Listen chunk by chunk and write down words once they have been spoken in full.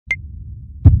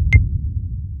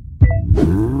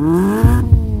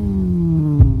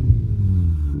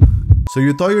So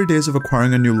you thought your days of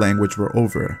acquiring a new language were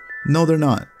over. No, they're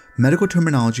not. Medical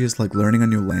terminology is like learning a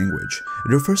new language.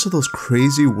 It refers to those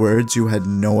crazy words you had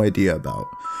no idea about,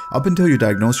 up until you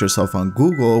diagnosed yourself on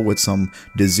Google with some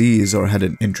disease or had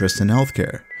an interest in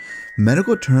healthcare.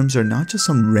 Medical terms are not just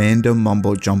some random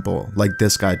mumbo jumbo like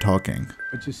this guy talking.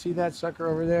 But you see that sucker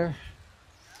over there?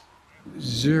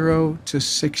 0 to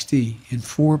 60 in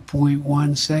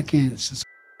 4.1 seconds.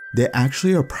 They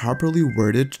actually are properly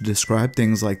worded to describe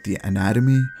things like the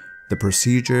anatomy, the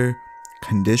procedure,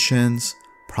 conditions,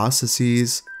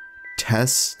 processes,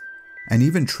 tests, and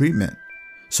even treatment.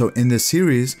 So in this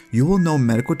series, you will know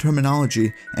medical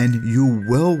terminology and you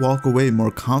will walk away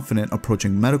more confident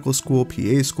approaching medical school,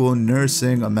 PA school,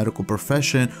 nursing, a medical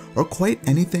profession, or quite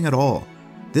anything at all.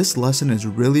 This lesson is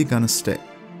really gonna stick.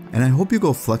 And I hope you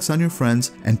go flex on your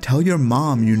friends and tell your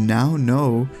mom you now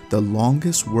know the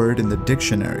longest word in the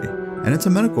dictionary, and it's a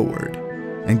medical word.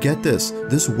 And get this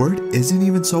word isn't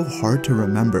even so hard to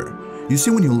remember. You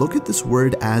see, when you look at this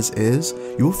word as is,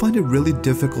 you will find it really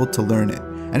difficult to learn it,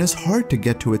 and it's hard to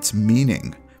get to its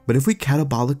meaning. But if we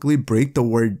catabolically break the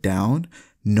word down,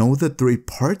 know the three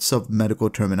parts of medical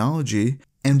terminology,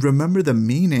 and remember the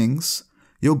meanings,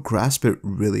 you'll grasp it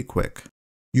really quick.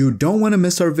 You don't want to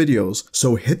miss our videos,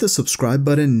 so hit the subscribe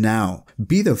button now.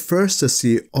 Be the first to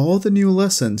see all the new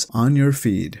lessons on your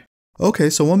feed. Okay,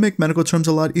 so we'll make medical terms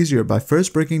a lot easier by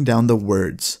first breaking down the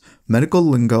words. Medical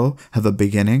lingo have a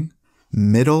beginning,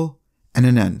 middle, and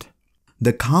an end.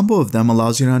 The combo of them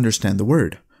allows you to understand the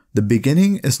word. The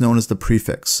beginning is known as the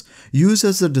prefix, used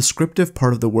as the descriptive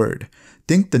part of the word.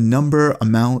 Think the number,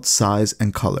 amount, size,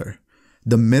 and color.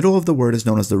 The middle of the word is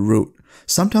known as the root.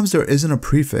 Sometimes there isn't a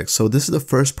prefix, so this is the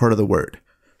first part of the word.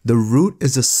 The root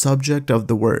is the subject of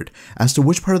the word, as to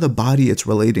which part of the body it's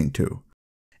relating to.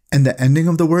 And the ending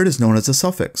of the word is known as the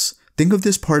suffix. Think of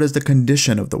this part as the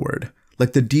condition of the word,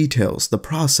 like the details, the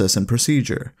process, and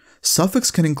procedure. Suffix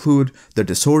can include the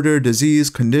disorder, disease,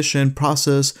 condition,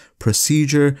 process,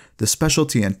 procedure, the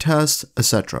specialty and test,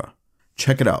 etc.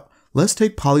 Check it out. Let's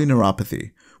take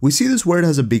polyneuropathy. We see this word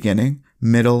has a beginning,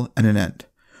 middle, and an end,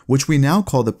 which we now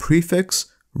call the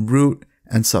prefix, root,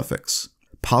 and suffix.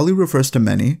 Poly refers to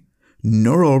many,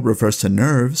 neuro refers to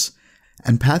nerves,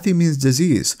 and pathy means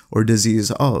disease or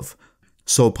disease of.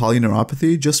 So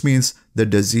polyneuropathy just means the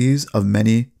disease of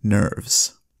many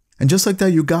nerves. And just like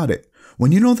that, you got it.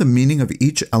 When you know the meaning of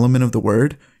each element of the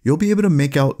word, you'll be able to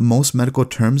make out most medical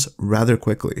terms rather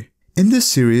quickly. In this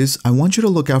series, I want you to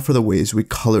look out for the ways we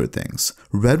color things.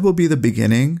 Red will be the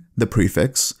beginning, the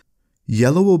prefix.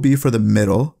 Yellow will be for the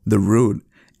middle, the root,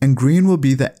 and green will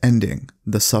be the ending,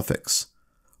 the suffix.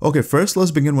 Okay, first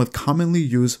let's begin with commonly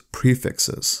used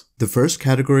prefixes. The first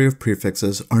category of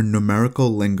prefixes are numerical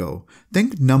lingo.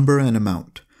 Think number and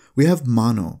amount. We have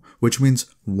mono, which means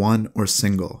one or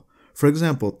single. For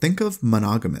example, think of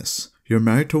monogamous. You're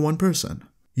married to one person.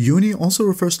 Uni also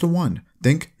refers to one.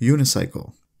 Think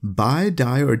unicycle. Bi,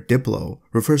 di, or diplo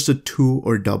refers to two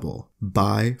or double.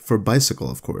 Bi for bicycle,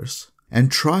 of course.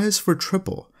 And tri is for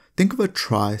triple. Think of a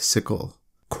tricycle.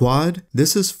 Quad,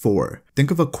 this is four.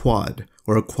 Think of a quad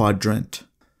or a quadrant.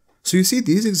 So you see,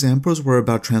 these examples were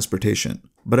about transportation.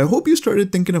 But I hope you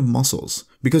started thinking of muscles,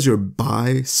 because your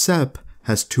bicep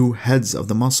has two heads of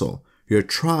the muscle. Your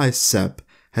tricep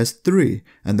has three,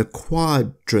 and the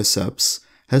quadriceps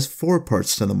has four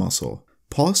parts to the muscle.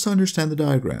 Pause to understand the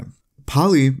diagram.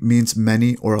 Poly means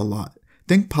many or a lot.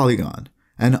 Think polygon.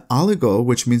 And oligo,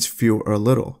 which means few or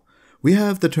little. We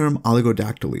have the term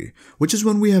oligodactyly, which is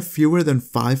when we have fewer than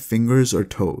 5 fingers or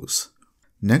toes.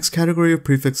 Next category of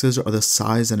prefixes are the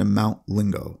size and amount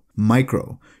lingo.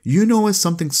 Micro, you know, as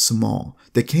something small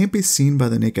that can't be seen by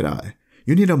the naked eye.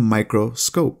 You need a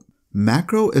microscope.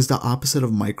 Macro is the opposite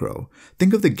of micro.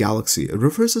 Think of the galaxy. It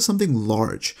refers to something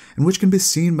large and which can be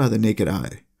seen by the naked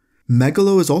eye.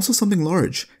 Megalo is also something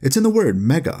large. It's in the word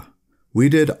mega. We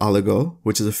did oligo,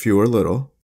 which is a few or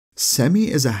little.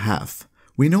 Semi is a half.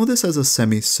 We know this as a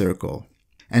semicircle.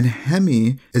 And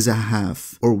hemi is a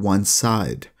half or one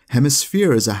side.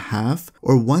 Hemisphere is a half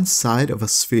or one side of a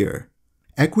sphere.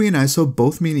 Equi and iso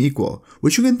both mean equal,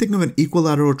 which you can think of an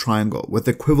equilateral triangle with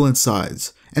equivalent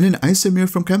sides, and an isomer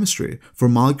from chemistry for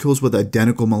molecules with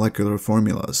identical molecular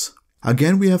formulas.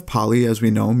 Again, we have poly, as we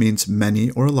know, means many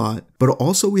or a lot, but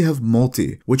also we have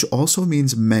multi, which also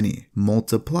means many,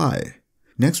 multiply.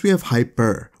 Next, we have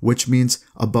hyper, which means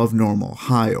above normal,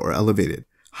 high or elevated.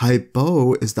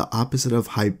 Hypo is the opposite of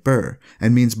hyper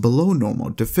and means below normal,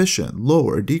 deficient, low,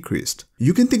 or decreased.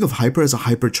 You can think of hyper as a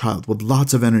hyper child with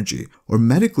lots of energy, or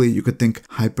medically you could think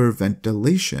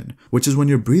hyperventilation, which is when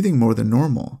you're breathing more than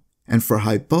normal. And for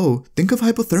hypo, think of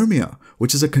hypothermia,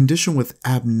 which is a condition with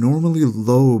abnormally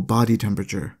low body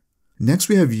temperature. Next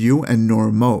we have eu and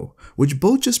normo, which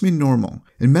both just mean normal.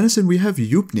 In medicine we have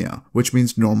eupnea, which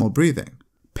means normal breathing.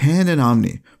 Pan and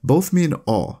omni both mean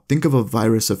all. Think of a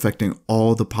virus affecting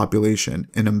all the population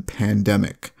in a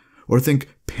pandemic. Or think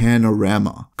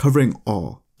panorama, covering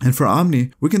all. And for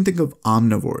omni, we can think of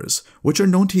omnivores, which are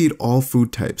known to eat all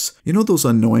food types. You know those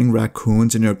annoying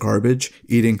raccoons in your garbage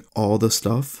eating all the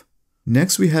stuff?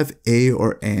 Next we have a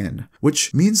or an,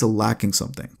 which means lacking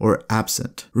something, or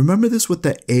absent. Remember this with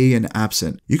the a and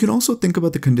absent. You can also think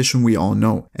about the condition we all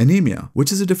know, anemia,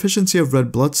 which is a deficiency of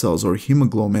red blood cells or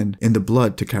hemoglobin in the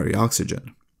blood to carry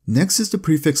oxygen. Next is the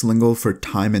prefix lingo for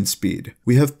time and speed.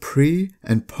 We have pre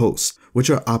and post,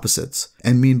 which are opposites,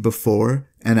 and mean before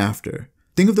and after.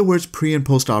 Think of the words pre and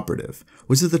post-operative,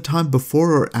 which is the time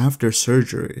before or after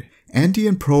surgery. Ante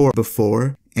and pro are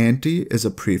before. Ante is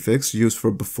a prefix used for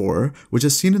before, which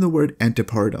is seen in the word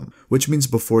antepartum, which means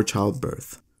before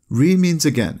childbirth. Re means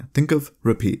again. Think of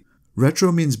repeat.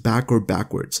 Retro means back or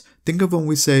backwards. Think of when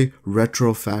we say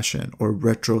retro fashion or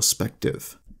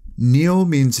retrospective. Neo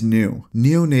means new.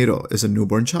 Neonatal is a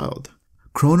newborn child.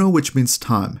 Chrono, which means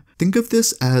time. Think of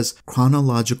this as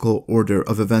chronological order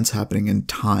of events happening in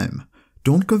time.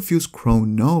 Don't confuse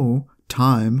chrono,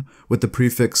 time, with the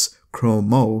prefix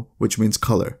chromo, which means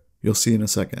color. You'll see in a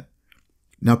second.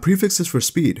 Now prefixes for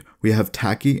speed, we have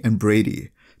tachy and brady.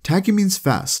 Tachy means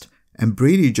fast, and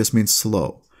brady just means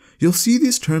slow. You'll see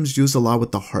these terms used a lot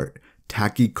with the heart.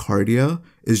 Tachycardia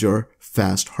is your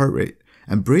fast heart rate,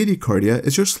 and bradycardia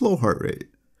is your slow heart rate.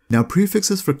 Now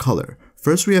prefixes for color.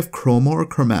 First we have chromo or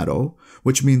chromato,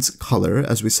 which means color,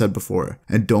 as we said before,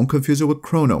 and don't confuse it with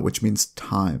chrono, which means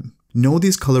time. Know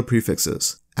these color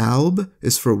prefixes. Alb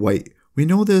is for white. We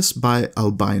know this by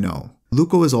albino.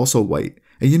 Leuco is also white,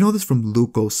 and you know this from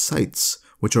leukocytes,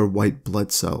 which are white blood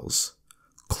cells.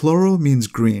 Chloro means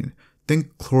green.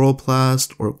 Think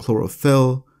chloroplast or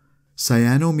chlorophyll.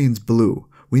 Cyano means blue.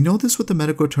 We know this with the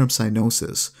medical term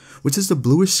cyanosis, which is the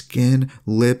bluish skin,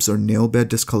 lips, or nail bed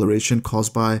discoloration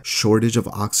caused by shortage of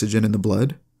oxygen in the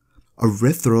blood.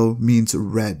 Erythro means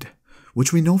red,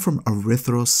 which we know from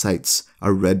erythrocytes,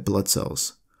 our red blood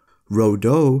cells.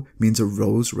 Rhodo means a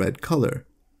rose red color.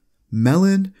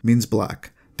 Melon means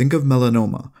black. Think of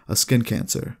melanoma, a skin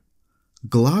cancer.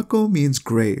 Glauco means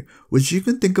gray, which you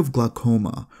can think of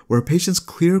glaucoma, where a patient's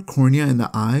clear cornea in the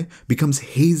eye becomes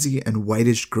hazy and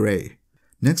whitish gray.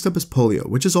 Next up is polio,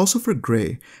 which is also for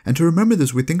gray, and to remember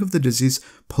this, we think of the disease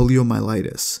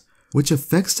poliomyelitis, which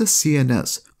affects the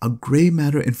CNS, a gray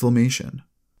matter inflammation.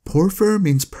 Porphyr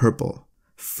means purple.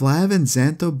 Flav and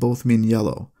xantho both mean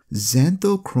yellow.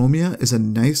 Xanthochromia is a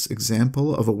nice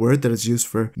example of a word that is used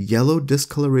for yellow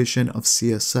discoloration of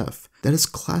CSF that is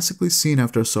classically seen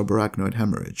after a subarachnoid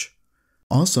hemorrhage.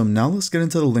 Awesome, now let's get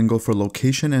into the lingo for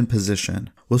location and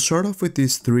position. We'll start off with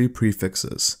these three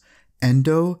prefixes,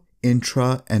 endo,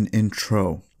 intra, and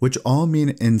intro, which all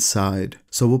mean inside,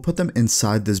 so we'll put them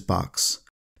inside this box.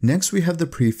 Next we have the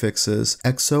prefixes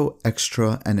exo,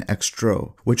 extra, and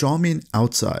extro, which all mean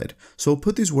outside, so we'll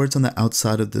put these words on the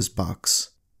outside of this box.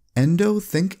 Endo,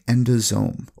 think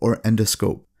endosome or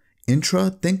endoscope. Intra,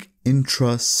 think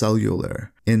intracellular,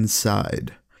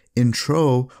 inside.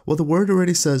 Intro, well the word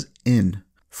already says in.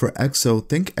 For exo,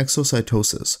 think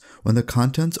exocytosis, when the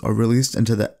contents are released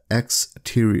into the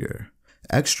exterior.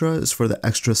 Extra is for the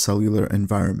extracellular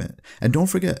environment. And don't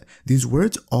forget, these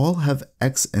words all have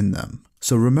X in them.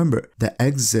 So remember, the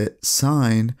exit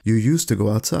sign you use to go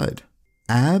outside.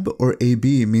 Ab or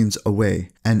AB means away,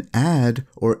 and ad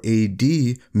or AD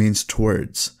means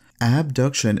towards.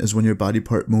 Abduction is when your body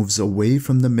part moves away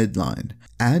from the midline.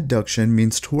 Adduction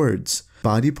means towards.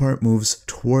 Body part moves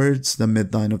towards the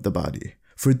midline of the body.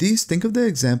 For these, think of the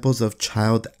examples of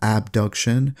child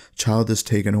abduction, child is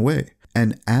taken away,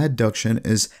 and adduction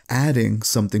is adding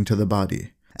something to the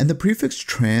body. And the prefix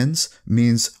trans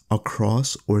means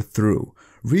across or through.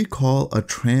 Recall a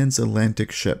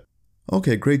transatlantic ship.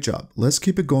 Okay, great job. Let's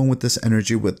keep it going with this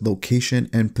energy with location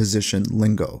and position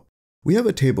lingo. We have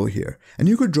a table here, and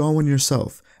you could draw one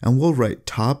yourself, and we'll write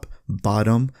top,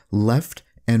 bottom, left,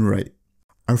 and right.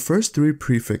 Our first three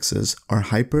prefixes are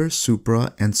hyper,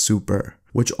 supra, and super,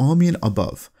 which all mean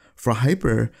above. For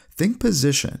hyper, think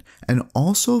position, and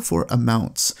also for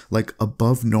amounts, like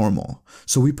above normal.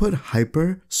 So we put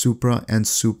hyper, supra, and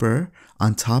super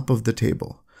on top of the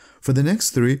table. For the next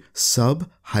three, sub,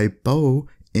 hypo,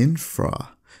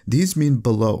 infra. These mean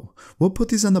below. We'll put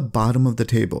these on the bottom of the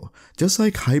table. Just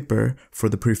like hyper for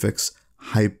the prefix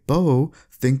hypo,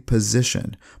 think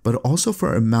position, but also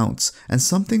for amounts and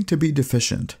something to be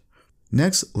deficient.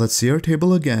 Next, let's see our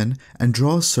table again and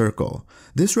draw a circle.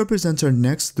 This represents our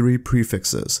next three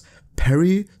prefixes,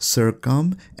 peri,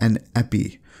 circum, and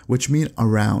epi, which mean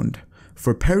around.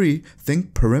 For peri,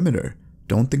 think perimeter.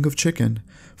 Don't think of chicken.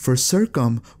 For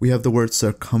circum, we have the word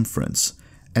circumference.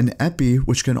 And epi,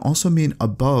 which can also mean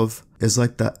above, is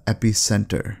like the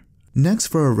epicenter. Next,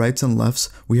 for our rights and lefts,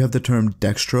 we have the term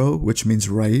dextro, which means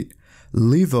right,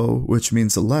 levo, which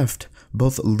means left.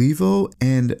 Both levo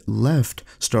and left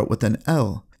start with an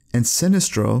L. And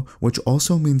sinistro, which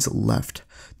also means left.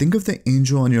 Think of the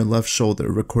angel on your left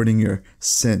shoulder recording your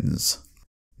sins.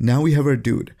 Now we have our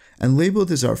dude, and labeled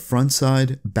is our front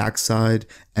side, back side,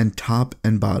 and top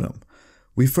and bottom.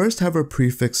 We first have our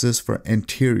prefixes for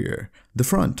anterior, the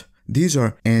front. These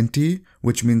are anti,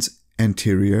 which means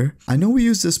anterior. I know we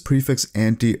used this prefix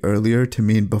anti earlier to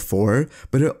mean before,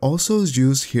 but it also is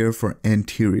used here for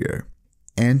anterior.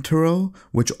 Antero,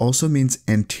 which also means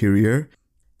anterior,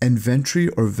 and ventri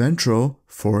or ventral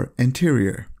for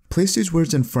anterior. Place these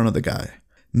words in front of the guy.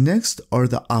 Next are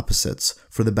the opposites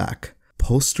for the back.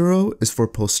 Postero is for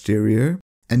posterior,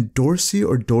 and dorsi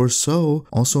or dorso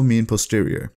also mean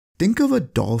posterior. Think of a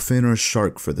dolphin or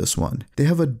shark for this one. They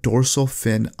have a dorsal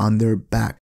fin on their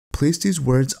back. Place these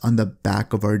words on the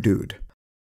back of our dude.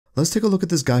 Let's take a look at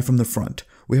this guy from the front.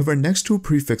 We have our next two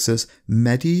prefixes,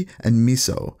 medi and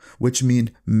miso, which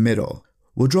mean middle.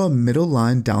 We'll draw a middle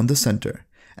line down the center.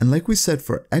 And like we said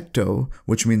for ecto,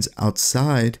 which means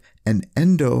outside, and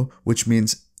endo, which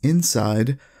means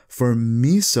inside, for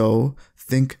miso,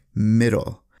 think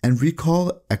middle. And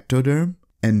recall ectoderm,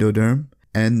 endoderm,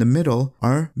 and the middle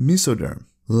are mesoderm.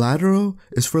 Lateral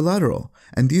is for lateral,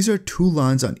 and these are two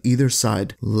lines on either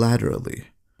side laterally.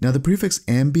 Now the prefix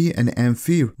ambi and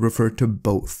amphi refer to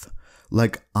both.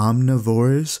 Like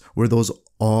omnivores, were those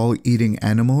all-eating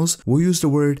animals, we'll use the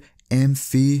word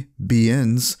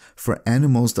amphibians for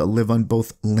animals that live on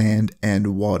both land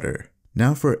and water.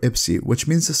 Now for ipsi, which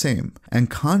means the same, and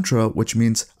contra, which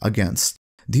means against.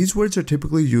 These words are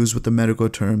typically used with the medical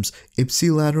terms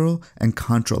ipsilateral and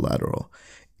contralateral.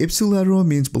 Ipsilateral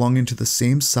means belonging to the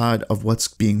same side of what's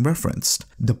being referenced.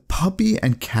 The puppy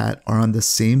and cat are on the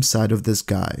same side of this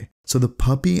guy. So the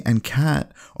puppy and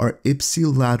cat are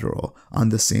ipsilateral on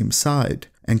the same side.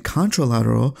 And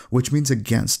contralateral, which means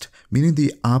against, meaning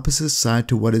the opposite side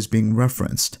to what is being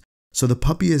referenced. So the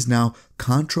puppy is now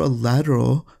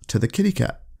contralateral to the kitty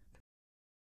cat.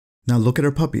 Now look at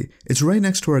our puppy. It's right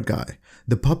next to our guy.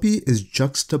 The puppy is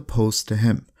juxtaposed to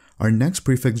him. Our next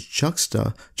prefix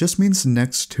juxta just means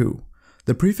next to.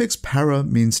 The prefix para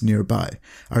means nearby.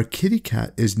 Our kitty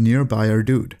cat is nearby our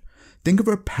dude. Think of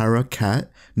our para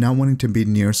cat not wanting to be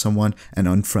near someone and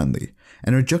unfriendly,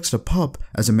 and our juxtapup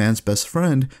as a man's best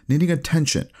friend needing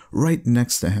attention right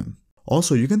next to him.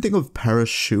 Also, you can think of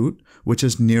parachute, which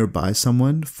is nearby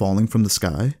someone falling from the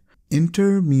sky.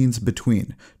 Inter means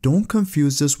between. Don't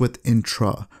confuse this with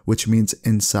intra, which means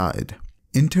inside.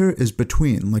 Inter is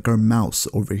between, like our mouse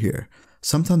over here.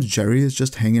 Sometimes Jerry is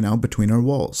just hanging out between our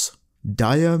walls.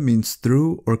 Dia means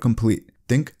through or complete.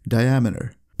 Think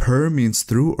diameter. Per means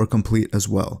through or complete as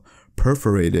well.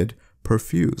 Perforated,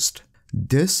 perfused.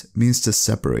 Dis means to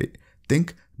separate.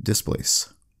 Think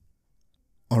displace.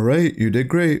 Alright, you did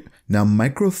great. Now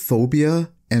microphobia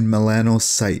and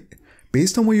melanocyte.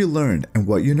 Based on what you learned and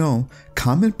what you know,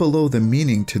 comment below the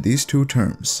meaning to these two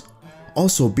terms.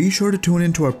 Also, be sure to tune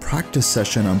into our practice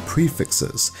session on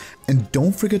prefixes, and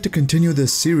don't forget to continue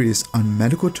this series on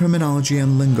medical terminology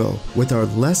and lingo with our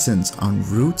lessons on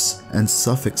roots and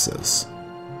suffixes.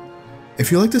 If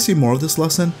you'd like to see more of this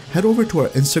lesson, head over to our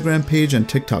Instagram page and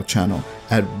TikTok channel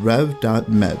at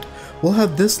rev.med. We'll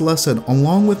have this lesson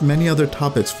along with many other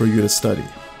topics for you to study.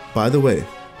 By the way,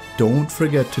 don't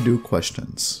forget to do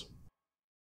questions.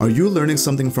 Are you learning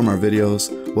something from our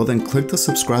videos? Well then click the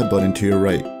subscribe button to your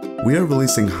right. We are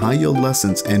releasing high-yield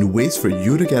lessons and ways for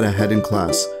you to get ahead in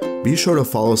class. Be sure to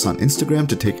follow us on Instagram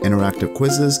to take interactive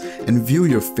quizzes and view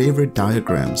your favorite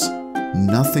diagrams.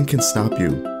 Nothing can stop you,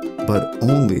 but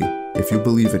only if you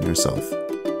believe in yourself.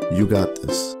 You got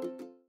this.